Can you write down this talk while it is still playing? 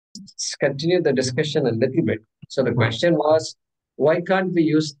let's continue the discussion a little bit. So the question was, why can't we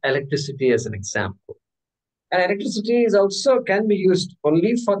use electricity as an example? And electricity is also can be used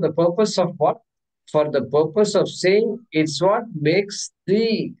only for the purpose of what? For the purpose of saying it's what makes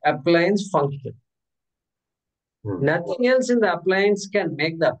the appliance function. Nothing else in the appliance can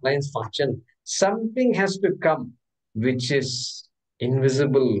make the appliance function. Something has to come which is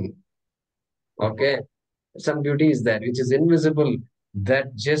invisible. Okay. Some beauty is there, which is invisible,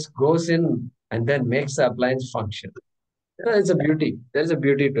 that just goes in and then makes the appliance function. It's a beauty. There's a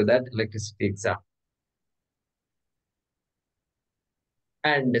beauty to that electricity example.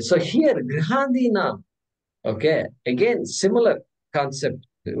 And so here, Grihadina, okay, again, similar concept.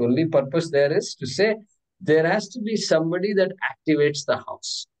 The only purpose there is to say there has to be somebody that activates the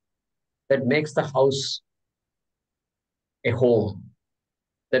house, that makes the house a home,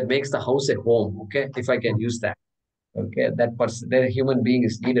 that makes the house a home, okay, if I can use that. Okay, that person, that human being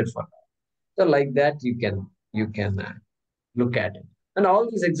is needed for that. So like that, you can look at it. And all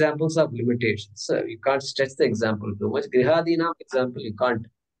these examples have limitations. So you can't stretch the example too much. Grihadina example,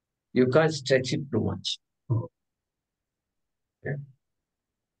 you can't stretch it too much. Okay.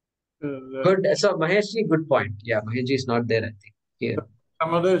 Good. So Maheshji, good point. Yeah, Maheshji is not there, I think. Here.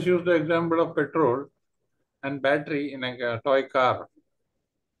 Some others use the example of petrol and battery in a toy car.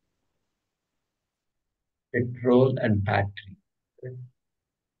 Petrol and battery. Okay.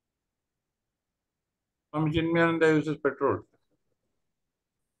 Swami Chinmayananda uses petrol.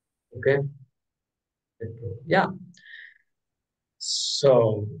 Okay. Petrol. Yeah.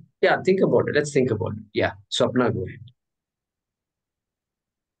 So, yeah, think about it. Let's think about it. Yeah. Swapna, go ahead.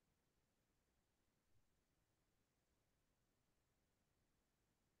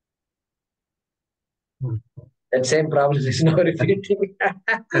 That same problem is now repeating.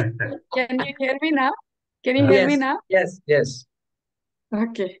 Can you hear me now? Can you hear me now? Yes.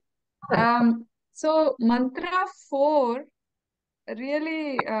 Okay. So mantra 4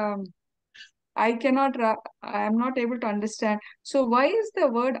 really I am not able to understand. So why is the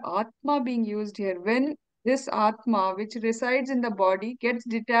word Atma being used here? When this Atma, which resides in the body, gets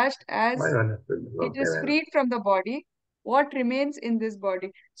detached as it is freed from the body, what remains in this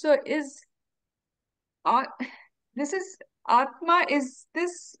body? So this is Atma, is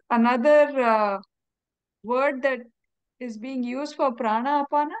this another word that is being used for prana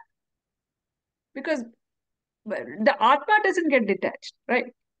apana? Because the Atma doesn't get detached, right?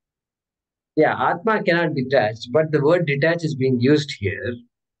 Yeah, Atma cannot detach, but the word detach is being used here.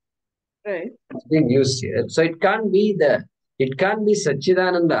 Right. It's being used here. So it can't be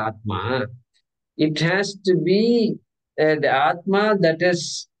Satchidananda Atma. It has to be the Atma that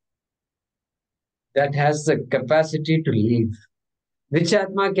has the capacity to leave. Which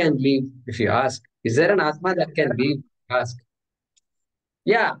Atma can leave, if you ask? Is there an Atma that can leave? Ask.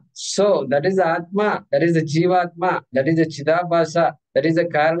 Yeah, so that is the Atma, that is the Jivatma, that is the Chidabhasa, that is the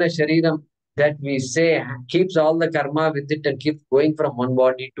Karana Shariram that we say keeps all the karma with it and keeps going from one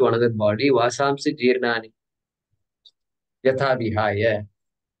body to another body. Vasamsi Jirnani. Yatha Vihaya.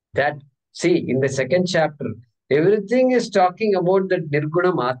 That, see, in the second chapter, everything is talking about the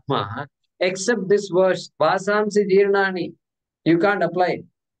Nirgunam Atma except this verse, Vasamsi Jirnani. You can't apply it.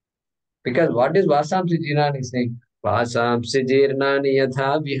 Because what is Vasamsi Jirnani saying? Vasamsi Jirnani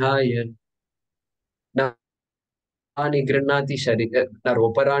Yatha Vihaya. Ani Granati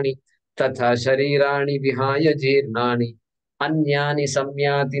Naroparani Tatha Sharirani Vihaya Jirnani Anyani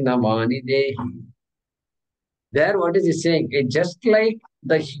Samyati Namani Dehi. There, what is he saying? It's just like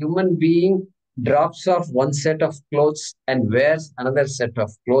the human being drops off one set of clothes and wears another set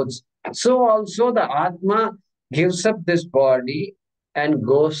of clothes. So also the Atma gives up this body and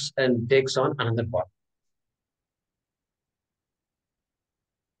goes and takes on another body.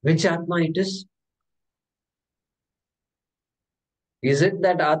 Which Atma it is? Is it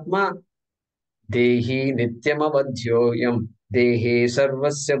that Atma? Dehi Nityamavadhyoyam Dehe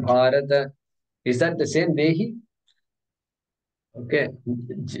Sarvasya Bharata. Is that the same Dehi? Okay.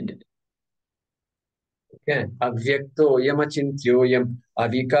 Okay. Avyaktoyam Achintyoyam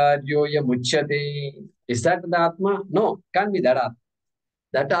Avikaryoyam Uchyate. Is that the Atma? No, can't be that Atma.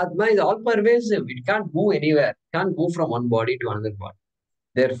 That Atma is all pervasive. It can't move anywhere. It can't move from one body to another body.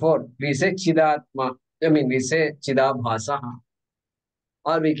 Therefore, we say Chidatma. We say Chidabhasaha.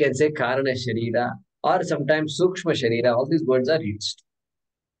 Or we can say Karana Sharira. Or sometimes Sukshma Sharira. All these words are used.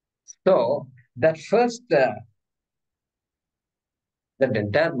 So, that first, that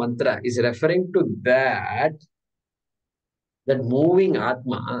entire mantra is referring to that moving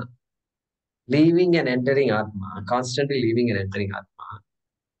Atma, leaving and entering Atma, constantly leaving and entering Atma.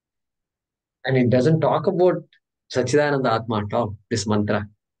 And it doesn't talk about Satchidananda Atma at all, this mantra.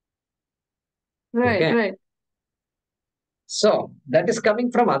 Right, Okay. right. So that is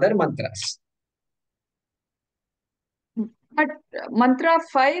coming from other mantras. But mantra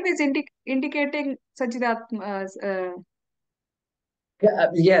 5 is indicating Sachidatma.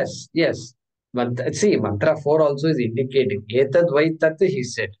 Yes, yes. See, mantra 4 also is indicating. Etad vai tat, he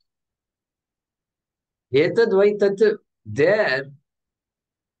said. Etad vai tat, there,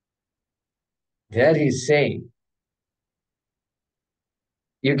 there he's saying.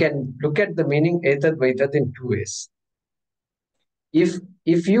 You can look at the meaning etad vai tat in two ways.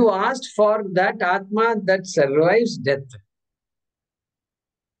 If you asked for that Atma that survives death,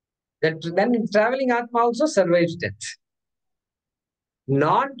 that then traveling Atma also survives death.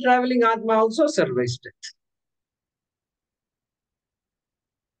 Non-traveling Atma also survives death.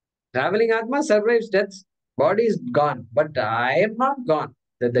 Traveling Atma survives death. Body is gone, but I am not gone.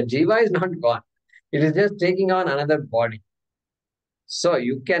 The Jiva is not gone. It is just taking on another body. So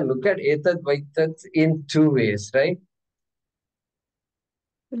you can look at Etad Vaitat in two ways, right?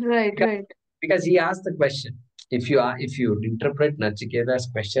 Right, right. Because he asked the question. If you interpret Nachiketa's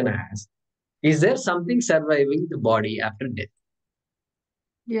question as, is there something surviving the body after death?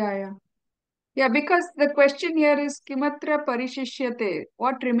 Yeah, yeah. Yeah, because the question here is Kimatra Parishishyate,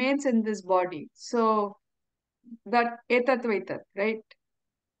 what remains in this body? So that etat vaitat, right?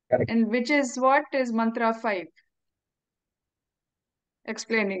 Correct. And which is what is mantra 5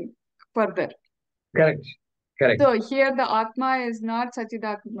 explaining further. Correct. Correct. So here the Atma is not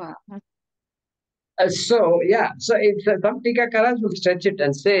Sachidatma. So it's some Tikakaras will stretch it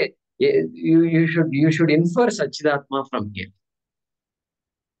and say you should infer Sachidatma from here.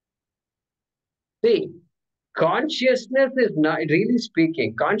 See, consciousness is not really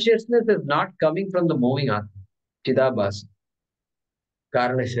speaking. Consciousness is not coming from the moving Atma, Chidabhasa,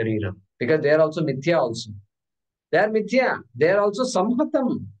 Karana Sharira, because they are also Mithya also. They are Mithya. They are also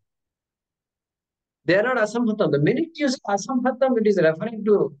Samhatam. They are not Asamhatam. The minute you say Asamhatam, it is referring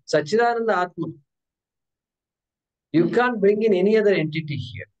to Sachidananda Atma. You can't bring in any other entity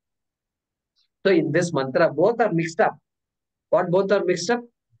here. So in this mantra, both are mixed up. What both are mixed up?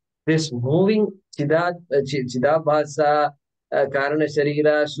 This moving Chidabhasa, Karana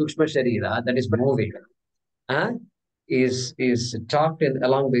Sharira, Sukshma Sharira, that is moving, uh, is talked in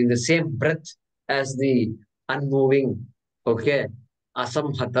the same breath as the unmoving, okay,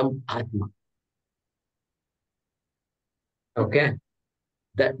 Asamhatam Atma. Okay.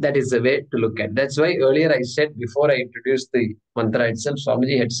 That is the way to look at. That's why earlier I said, before I introduced the mantra itself,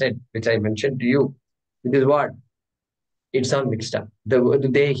 Swamiji had said, which I mentioned to you, it is what? It's all mixed up. The word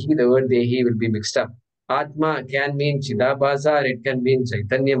Dehi will be mixed up. Atma can mean Chidabhasa, or it can mean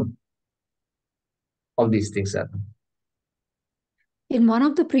Chaitanyam. All these things are. In one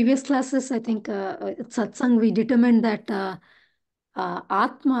of the previous classes, I think at Satsang, we determined that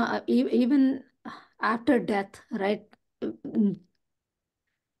Atma, even after death, right?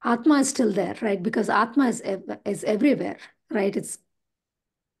 Atma is still there, right? Because Atma is everywhere, right? It's,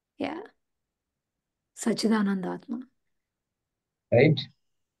 yeah, Sachidananda Atma. Right?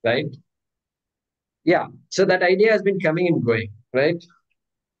 Right? Yeah. So that idea has been coming and going, right?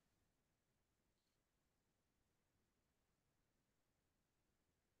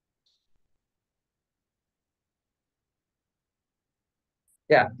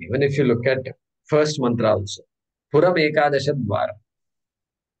 Yeah. Even if you look at first mantra also, Puram Ekadasha Dvara.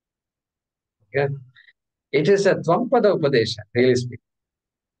 Okay. It is a Tvampada Upadesha, really speaking.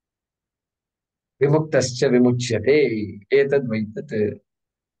 Vimuktascha vimuchyate, etad vaitat.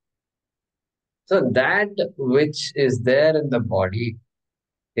 So that which is there in the body,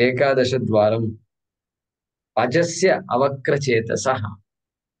 Ekadasha Dwaram, Ajasya Avakrachetasaha.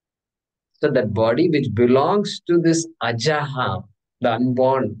 So that body which belongs to this Ajaha, the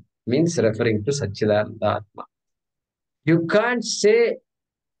unborn, means referring to Sachidananda Atma. You can't say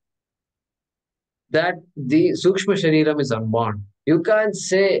that the Sukshma Shariram is unborn. You can't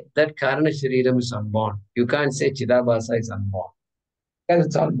say that Karana Shariram is unborn. You can't say Chidabhasa is unborn. Because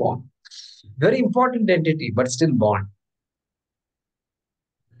it's all born. Very important entity, but still born.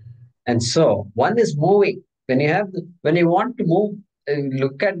 And so one is moving. When you want to move,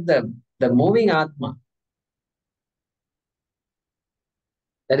 look at the moving Atma.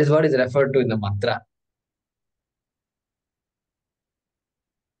 That is what is referred to in the mantra.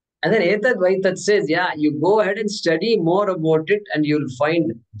 And then Etad Vaitat says, yeah, you go ahead and study more about it and you'll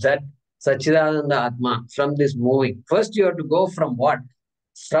find that Sachidananda Atma from this moving. First, you have to go from what?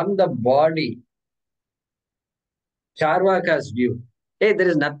 From the body. Charvaka's view. Hey, there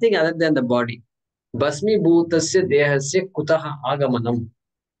is nothing other than the body. Basmi bhutasya dehasya kutaha agamanam.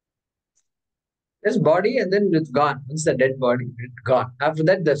 There's body and then it's gone. Once the dead body, it's gone. After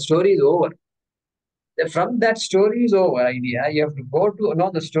that, the story is over. From that story is over idea, you have to go to, no,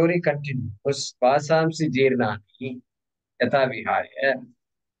 the story continues. Vasamsi Jirnani, Yatha Viharya.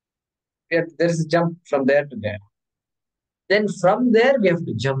 There is a jump from there to there. Then from there, we have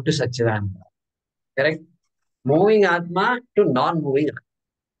to jump to Satchidananda. Correct? Moving Atma to non-moving Atma.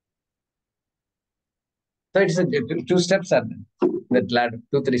 So it's two steps are there. That ladder,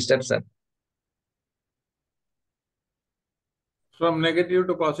 2, 3 steps are. From negative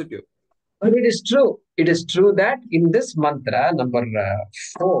to positive. But it is true. It is true that in this mantra, number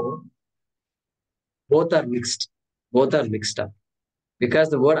 4, both are mixed. Both are mixed up. Because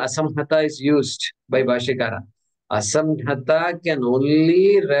the word asamhata is used by Bhashyakara. Asamhata can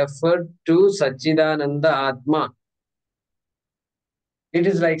only refer to Satchidananda Atma. It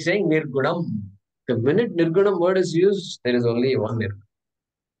is like saying Nirgunam. The minute Nirgunam word is used, there is only one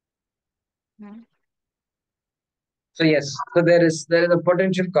Nirgunam. So yes, so there is a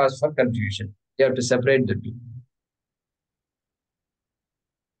potential cause for confusion. You have to separate the two.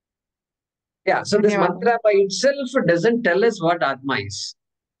 Yeah, so this mantra by itself doesn't tell us what Atma is.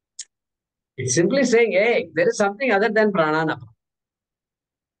 It's simply saying, hey, there is something other than prananapa.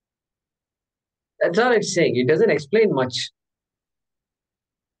 That's all it's saying. It doesn't explain much.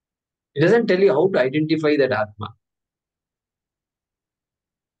 It doesn't tell you how to identify that Atma.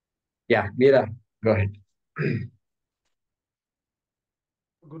 Yeah, Meera, go ahead.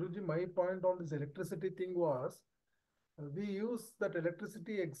 Guruji, my point on this electricity thing was, we use that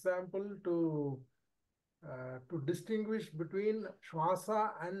electricity example to distinguish between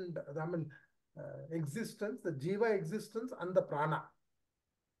Shwasa and, existence, the Jiva existence and the Prana.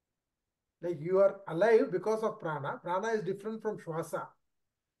 Like you are alive because of Prana. Prana is different from Shwasa.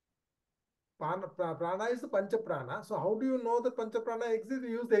 Prana is the Pancha Prana. So how do you know that Pancha Prana exists? You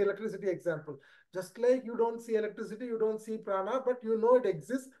use the electricity example. Just like you don't see electricity, you don't see Prana, but you know it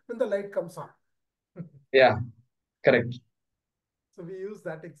exists when the light comes on. Yeah, correct. So we use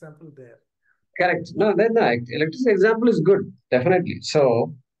that example there. Correct. No, then the electricity example is good, definitely.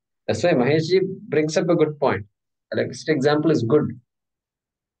 So that's why Maheshji brings up a good point. Electricity example is good.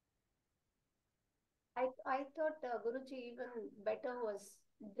 I thought, Guruji, even better was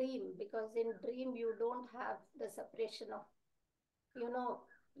dream, because in dream you don't have the separation of,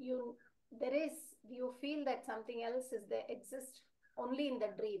 you feel that something else is there, exists only in the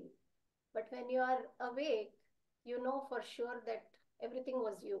dream. But when you are awake, you know for sure that everything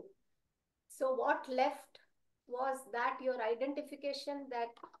was you. So what left was that your identification, that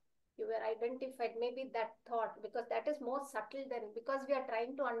you were identified, maybe that thought, because that is more subtle than, because we are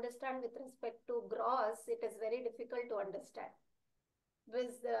trying to understand with respect to gross, it is very difficult to understand.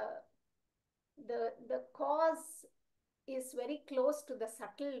 Because the cause is very close to the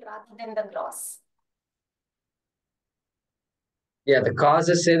subtle rather than the gross. Yeah, the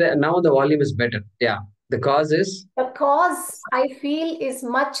causes say that now the volume is better. Yeah, the cause is? The cause, I feel, is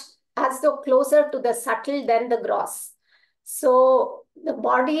much as though closer to the subtle than the gross. So the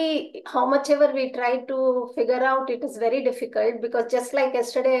body, how much ever we try to figure out, it is very difficult, because just like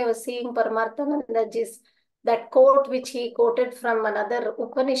yesterday I was seeing Paramarthanandaji's, that quote which he quoted from another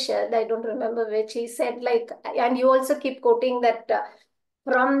Upanishad, I don't remember which, he said like, and you also keep quoting that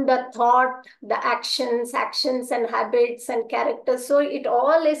from the thought, the actions and habits and characters. So it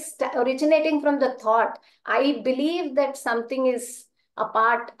all is originating from the thought. I believe that something is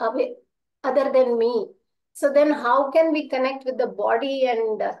apart of it, other than me. So then how can we connect with the body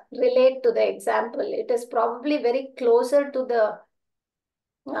and relate to the example? It is probably very closer to the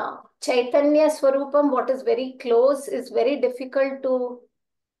Chaitanya Swarupam. What is very close is very difficult to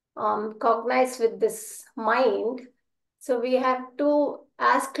cognize with this mind. So we have to,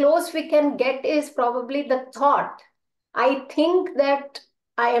 as close we can get is probably the thought. I think that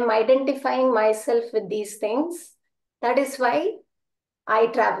I am identifying myself with these things. That is why I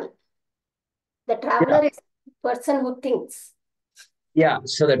travel. The traveler is the person who thinks. Yeah,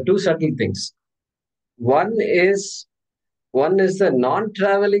 so the two subtle things. One is the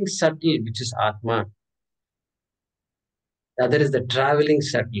non-traveling subtle, which is Atma. The other is the traveling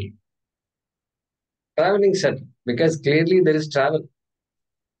subtle. Traveling subtle, because clearly there is travel.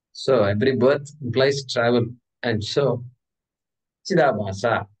 So every birth implies travel. And so,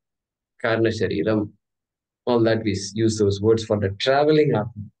 Chidabhasa, Karna Shariram, all that we use those words for the traveling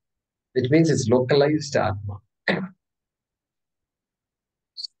Atma, which means it's localized Atma.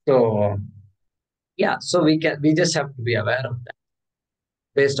 So, yeah, so we just have to be aware of that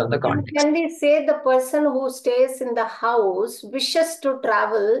based on the context. Can we say the person who stays in the house wishes to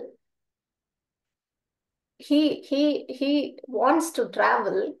travel? He wants to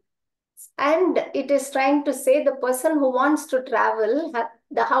travel, and it is trying to say the person who wants to travel,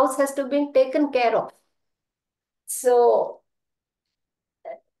 the house has to be taken care of. So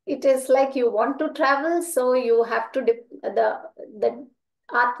it is like you want to travel, so you have to the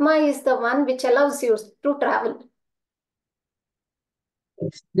Atma is the one which allows you to travel.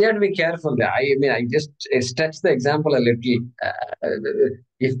 You have to be careful there. I mean, I just stretch the example a little.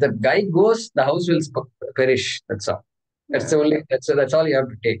 If the guy goes, the house will perish. That's all. That's the only. That's all you have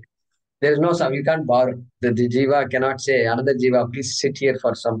to take. There is no some. You can't borrow. The jiva cannot say another jiva. Please sit here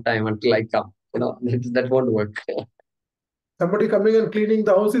for some time until I come. That won't work. Somebody coming and cleaning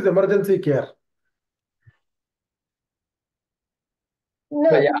the house is emergency care.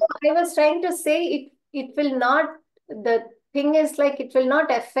 No, Yeah. I was trying to say it will not, the thing is like it will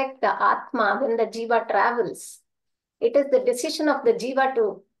not affect the Atma when the Jiva travels. It is the decision of the Jiva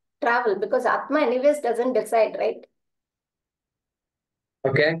to travel because Atma anyways doesn't decide, right?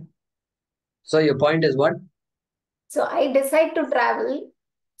 Okay. So your point is what? So I decide to travel.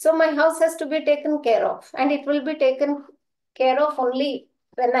 So my house has to be taken care of, and it will be taken care of only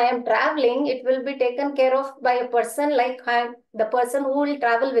when I am traveling. It will be taken care of by a person like the person who will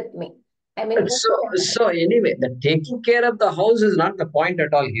travel with me. I mean, So anyway, the taking care of the house is not the point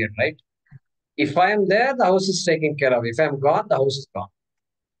at all here, right? If I am there, the house is taken care of. If I am gone, the house is gone.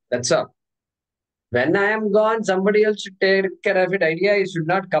 That's all. When I am gone, somebody else should take care of it. Idea it should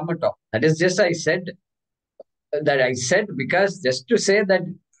not come at all. That is just I said because just to say that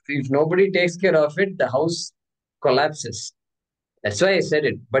if nobody takes care of it, the house collapses. That's why I said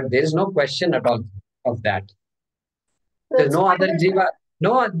it. But there is no question at all of that. There's no other jiva.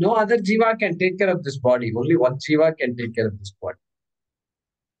 No other jiva can take care of this body. Only one jiva can take care of this body.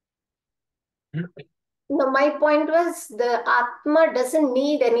 no, my point was the Atma doesn't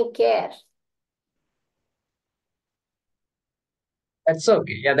need any care. That's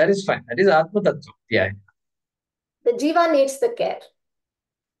okay. Yeah, that is fine. That is Atma Tattva. Yeah, The Jiva needs the care.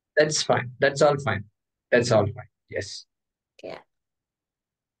 that's fine. That's all fine. That's all fine. Yes. Yeah.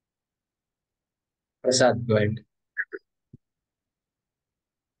 Prasad, go ahead.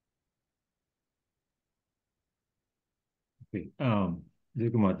 Okay.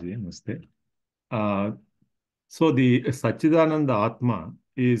 Jaykumarji, namaste. So the Satchidananda Atma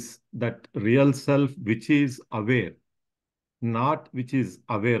is that real self which is aware, not which is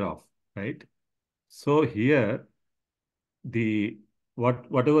aware of, right? So here,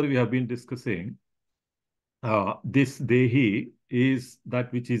 whatever we have been discussing, this Dehi is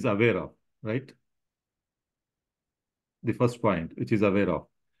that which is aware of, right? The first point, which is aware of.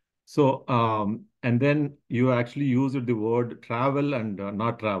 So, and then you actually used the word travel and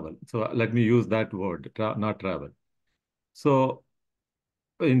not travel. So let me use that word, not travel. So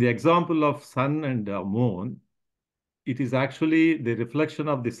in the example of sun and moon, it is actually the reflection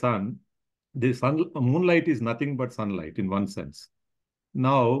of the sun. The moonlight is nothing but sunlight in one sense.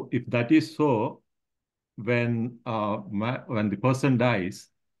 Now, if that is so, when the person dies,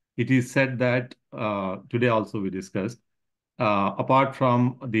 it is said that today also we discussed, apart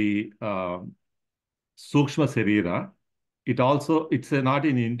from the Sukshma Sharira, it's not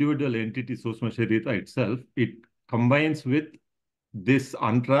an individual entity, Sukshma Sharira itself. It combines with this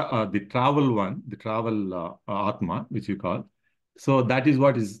the travel one, the travel Atma, which you call. So that is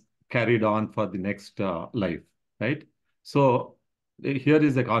what is carried on for the next life, right? So here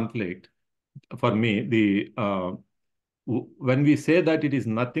is the conflict for me. When we say that it is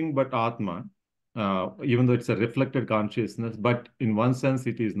nothing but Atma, even though it's a reflected consciousness, but in one sense,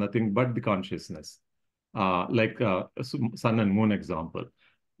 it is nothing but the consciousness, like sun and moon example.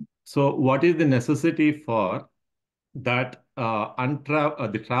 So what is the necessity for that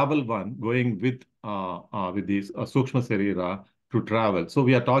the travel one going with these Sukshma Sarira to travel? So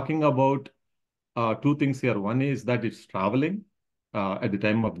we are talking about two things here. One is that it's traveling at the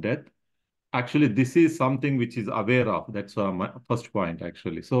time of death. Actually, this is something which is aware of. That's my first point,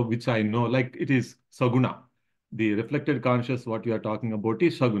 actually. So, which I know, like it is Saguna. The reflected conscious, what you are talking about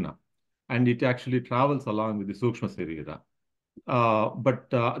is Saguna. And it actually travels along with the Sukshma Sarira. But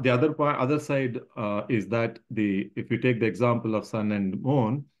the other side is that if you take the example of sun and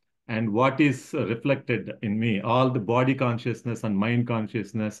moon, and what is reflected in me, all the body consciousness and mind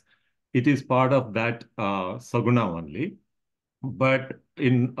consciousness, it is part of that Saguna only. But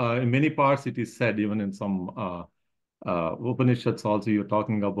in many parts, it is said, even in some Upanishads also, you're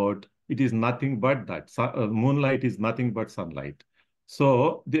talking about, it is nothing but that. Moonlight is nothing but sunlight.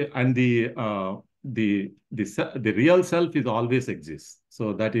 So, the real self is always exists.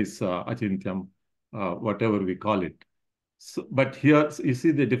 So that is Achintyam, whatever we call it. So, but here, you see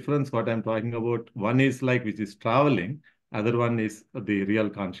the difference, what I'm talking about. One is like, which is traveling. Other one is the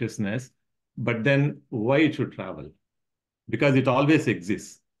real consciousness. But then why it should travel? Because it always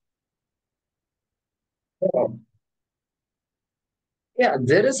exists. Yeah,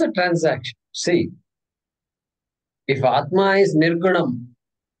 there is a transaction. See, if Atma is Nirgunam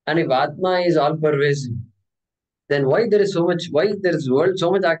and if Atma is all pervasive, then why there is so much, why there is world,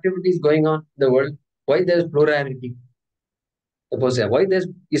 so much activities going on in the world? Why there is plurality? Suppose why there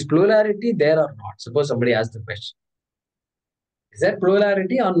is plurality there or not? Suppose somebody asks the question. Is there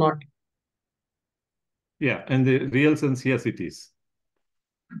plurality or not? Yeah, and the real sense, yes, it is.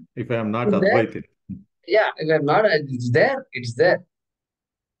 If I am not Is there? Advaitin. Yeah, if I'm not, it's there, it's there.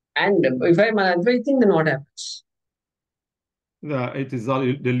 And if I'm Advaitin, then what happens? It is all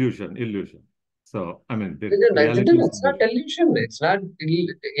illusion. So, I mean, the reality is It's not illusion. delusion. It's not,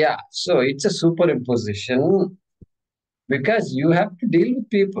 yeah. So it's a superimposition because you have to deal with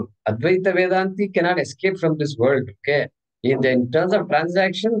people. Advaita Vedanti cannot escape from this world. Okay. In terms of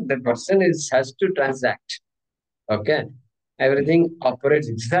transaction, the person has to transact. Okay. Everything operates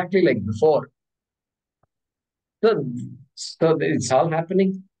exactly like before. So, so it's all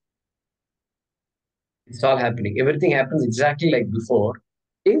happening. It's all happening. Everything happens exactly like before,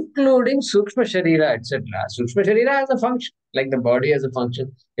 including Sukshma Sharira, etc. Sukshma Sharira has a function, like the body has a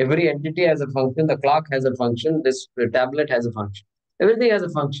function. Every entity has a function. The clock has a function. This tablet has a function. Everything has a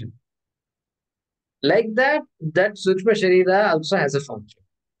function. Like that, that Sukshma Sharira also has a function.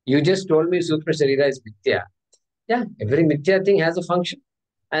 You just told me Sukshma Sharira is Mithya. Yeah, every Mithya thing has a function.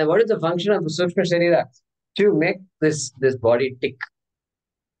 And what is the function of the Sukshma Sharira? To make this body tick.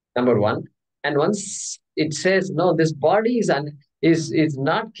 Number one. And once it says, no, this body is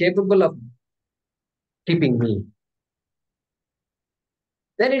not capable of keeping me,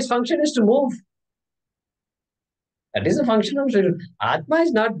 then its function is to move. That is the function of Sharira. Atma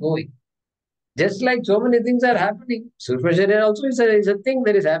is not moving. Just like so many things are happening. Sukshma Sharira also is a thing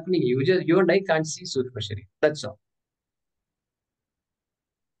that is happening. You and I can't see Sukshma Sharira. That's all.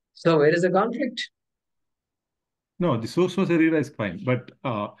 So where is the conflict? No, the Sukshma Sarira is fine. But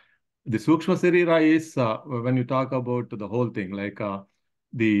the Sukshma Sarira is, when you talk about the whole thing, like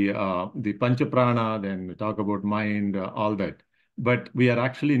the Pancha Prana, then we talk about mind, all that. But we are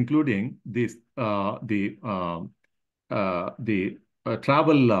actually including this, the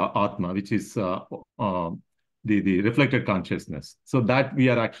travel Atma, which is the reflected consciousness. So that we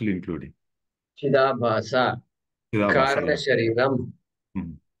are actually including. Chidabhasa, Chidabhasa, Karana yeah. Shariram.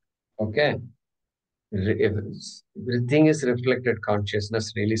 Mhm. Okay. Everything is reflected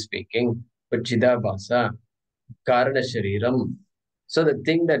consciousness, really speaking. But Chidabhasa, Karana Shariram. So the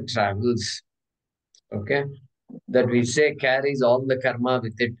thing that travels, okay, that we say carries all the karma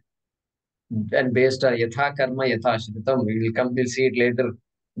with it. And based on Yatha Karma, Yatha Shritam, we'll see it later.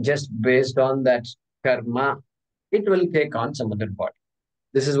 Just based on that karma, it will take on some other body.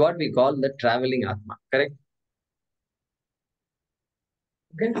 This is what we call the traveling Atma, correct?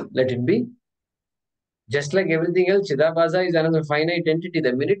 Okay, let it be. Just like everything else, Chidabhasa is another finite entity.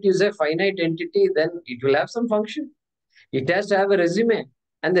 The minute you say finite entity, then it will have some function. It has to have a resume.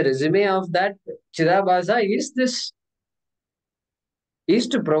 And the resume of that Chidabhasa is this, is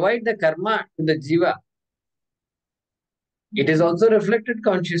to provide the karma to the jiva. It is also reflected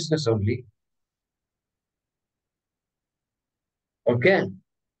consciousness only. Okay.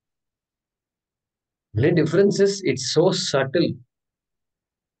 The difference is it's so subtle.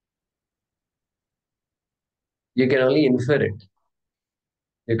 You can only infer it.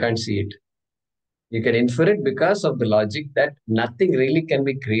 You can't see it. You can infer it because of the logic that nothing really can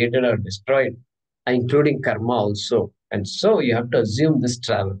be created or destroyed, including karma also. And so you have to assume this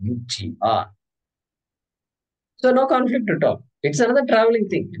traveling jiva. So no conflict at all. It's another traveling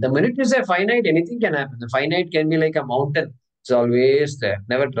thing. The minute you say finite, anything can happen. The finite can be like a mountain. It's always there,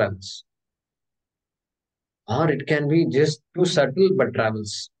 never travels. Or it can be just too subtle but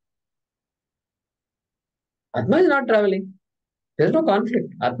travels. Atma is not traveling. There's no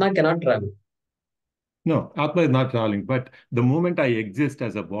conflict. Atma cannot travel. No, Atma is not traveling, but the moment I exist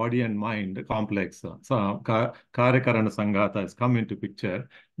as a body and mind complex, Karyakarana Sanghata has come into picture,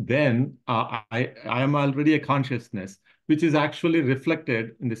 then I am already a consciousness, which is actually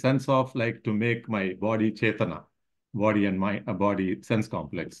reflected in the sense of like to make my body Chetana, body and mind, a body sense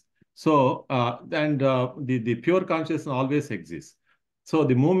complex. So, the pure consciousness always exists. So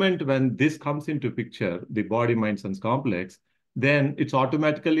the moment when this comes into picture, the body, mind, sense complex, then it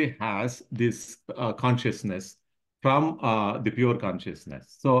automatically has this consciousness from the pure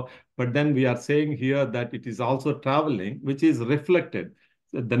consciousness. So, but then we are saying here that it is also traveling, which is reflected.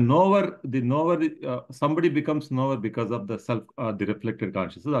 So the knower, somebody becomes knower because of the self, the reflected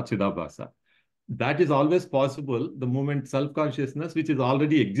consciousness, Achidabhasa. That is always possible the moment self-consciousness, which is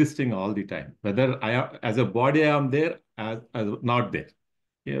already existing all the time. Whether I am, as a body, I am there, as not there.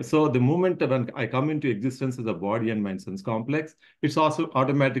 Yeah, so the moment when I come into existence as a body and mind sense complex, it's also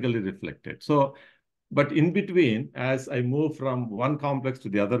automatically reflected. So, but in between, as I move from one complex to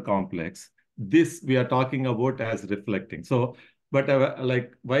the other complex, this we are talking about as reflecting. So, but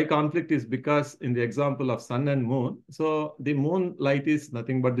like why conflict is because in the example of sun and moon, so the moon light is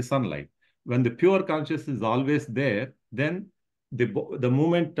nothing but the sunlight. When the pure consciousness is always there, then the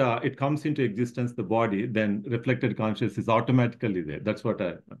moment it comes into existence, the body, then reflected consciousness is automatically there. That's what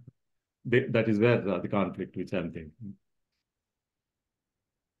that is where the conflict, which I'm thinking.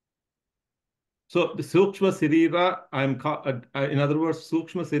 So the Sukshma Sirira, in other words,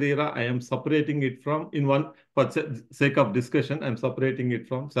 Sukshma Sirira, I am separating it from, for sake of discussion, I'm separating it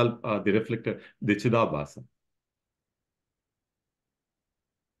from self, the reflected, the Chidabhasa.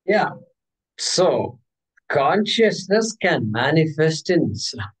 Yeah. So consciousness can manifest in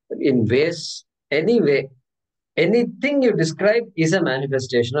ways, any way. Anything you describe is a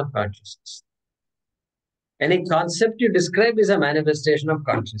manifestation of consciousness. Any concept you describe is a manifestation of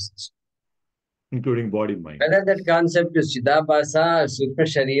consciousness. Including body, mind. Whether that concept is Chidabhasa, Sukha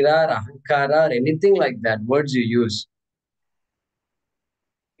Sharira, or Ahankara, or anything like that, words you use,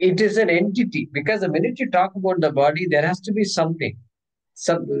 it is an entity. Because the minute you talk about the body, there has to be something.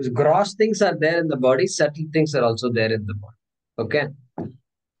 Some gross things are there in the body, subtle things are also there in the body. Okay?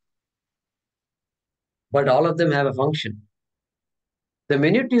 But all of them have a function. The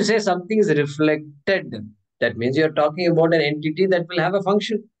minute you say something is reflected, that means you're talking about an entity that will have a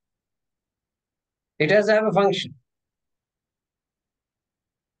function. It has to have a function.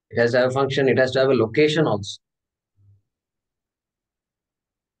 It has to have a function. It has to have a location also.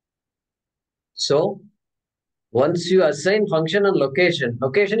 So, once you assign function and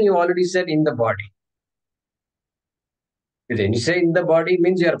location you already said in the body. When you say in the body,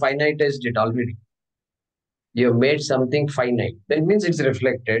 means you are finitized it already. You have made something finite. That means it's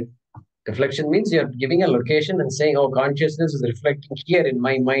reflected. Reflection means you're giving a location and saying, oh, consciousness is reflecting here in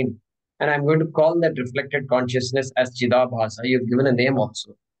my mind. And I'm going to call that reflected consciousness as Chidabhasa. You've given a name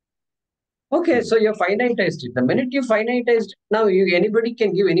also. Okay, so you've finitized it. The minute you finitized, now anybody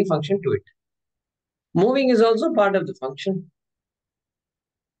can give any function to it. Moving is also part of the function.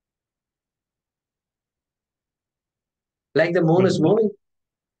 Like the moon is moving.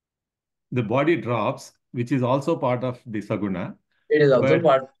 The body drops, which is also part of the Saguna. It is also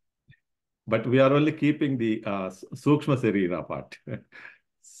part. But we are only keeping the Sukshma Sarira part.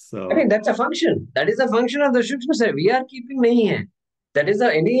 So I mean, that's a function. That is a function of the Sukshma Sarira. We are keeping nahi hai. That is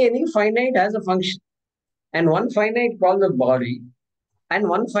any finite has a function. And one finite called the body and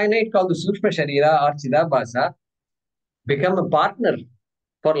one finite called the Sukshma Sharira or Chidabhasa become a partner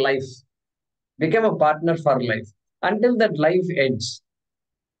for life. Become a partner for life until that life ends.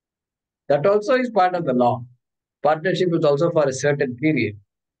 That also is part of the law. Partnership is also for a certain period.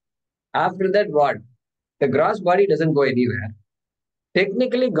 After that, what? The gross body doesn't go anywhere.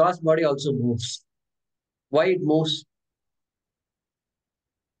 Technically, gross body also moves. Why it moves?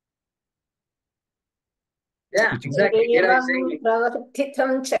 Yeah, exactly. Here I'm saying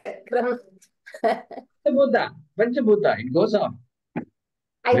Pravartitam chakram. Panchabhuta, it goes on.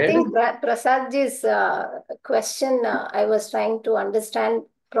 I Where think Prasadji's question, I was trying to understand.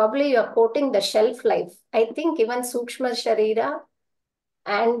 Probably you're quoting the shelf life. I think even Sukshma Sharira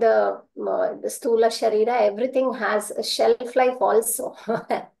and the Stula Sharira, everything has a shelf life also.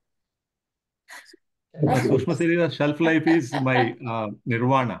 Sukshma Sarira shelf life is my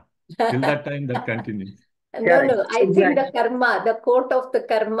nirvana. Till that time, that continues. No. I think the karma, the coat of the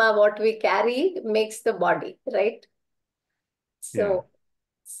karma, what we carry makes the body, right? So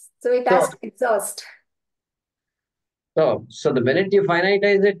it has to exhaust. So the minute you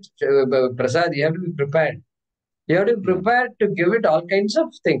finitize it, Prasad, you have to be prepared. You have to be prepared to give it all kinds of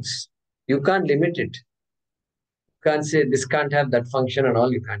things. You can't limit it. You can't say this can't have that function and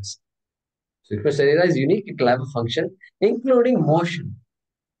all. You can't say. So if your Sarira is unique, it will have a function, including motion.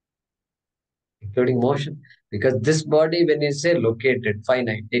 Including motion. Because this body, when you say located,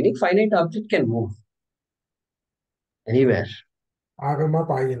 finite, any finite object can move. Anywhere. Agama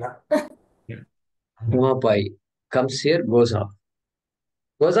Payina. Agama Pai comes here, goes off.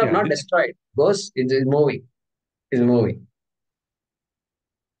 Goes off, not destroyed. Goes, it is moving. Is moving.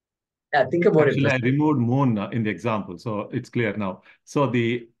 Yeah, think about Actually, it. I removed moon in the example, so it's clear now. So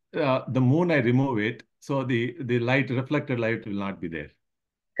the moon, I remove it, so the light, reflected light, will not be there.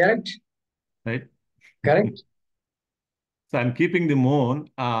 Correct. Right. Correct. So I'm keeping the moon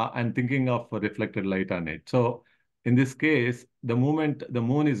and thinking of a reflected light on it. So in this case, the moment the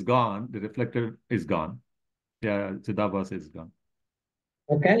moon is gone, the reflected is gone. Yeah, Chidabhasa is gone.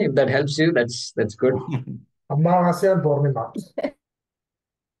 Okay, if that helps you, that's good. Amavasya and Purnima.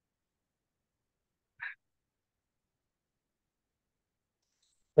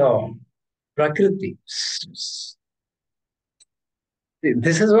 So, Prakriti.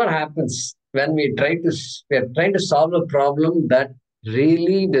 This is what happens when we are trying to solve a problem that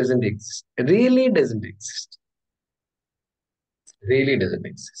really doesn't exist. Really doesn't exist. Really doesn't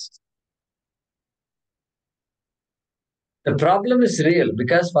exist. The problem is real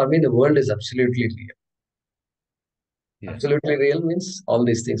because for me the world is absolutely real. Yeah. Absolutely real means all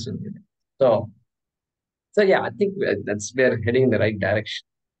these things will be real. So yeah, I think we're heading in the right direction.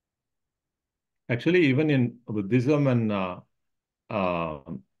 Actually, even in Buddhism and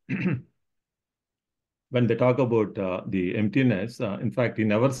when they talk about the emptiness, in fact, he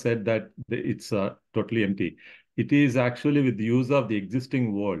never said that it's totally empty. It is actually with the use of the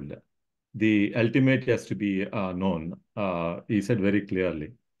existing world, the ultimate has to be known. He said very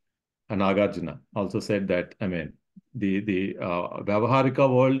clearly. And Nagarjuna also said that, I mean, the Vyavaharika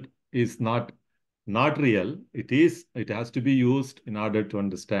world is not real. It has to be used in order to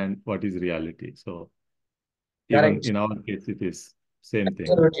understand what is reality. So even Correct. in our case, it is same thing.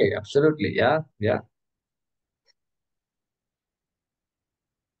 Absolutely, absolutely. Yeah, yeah.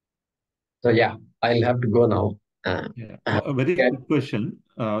 So yeah, I'll have to go now. Yeah. I have A to very get quick question.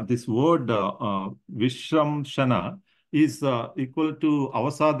 This word Vishramshana is equal to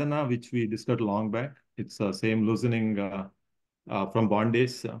avasadhana, which we discussed long back. It's same loosening from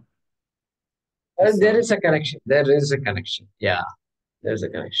bondage. there is a connection. There is a connection. Yeah, there's a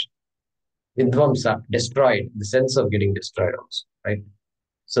connection. Vidvamsa, destroyed, the sense of getting destroyed also, right?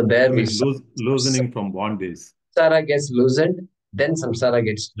 So there I we mean, loosening from bondage. samsara gets loosened, then samsara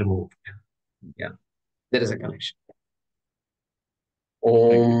gets removed. Yeah, there is a connection. Thank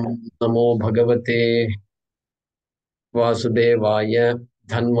Om you. Namo Bhagavate वासुदेवाय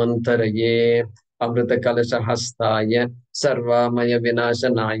धन्वन्तरये अमृतकलशहस्ताय सर्वामय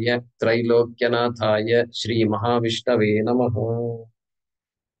विनाशनाय त्रैलोक्यनाथाय श्रीमहाविष्णवे नमः.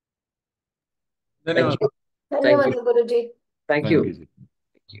 Thank धन्यवाद. you. Thank you. ಧನ್ಯವಾದ ಗುರುಜಿ. Thank Thank you. you.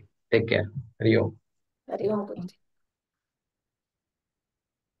 Thank you. Take care. Hari Om. Hari Om Guruji.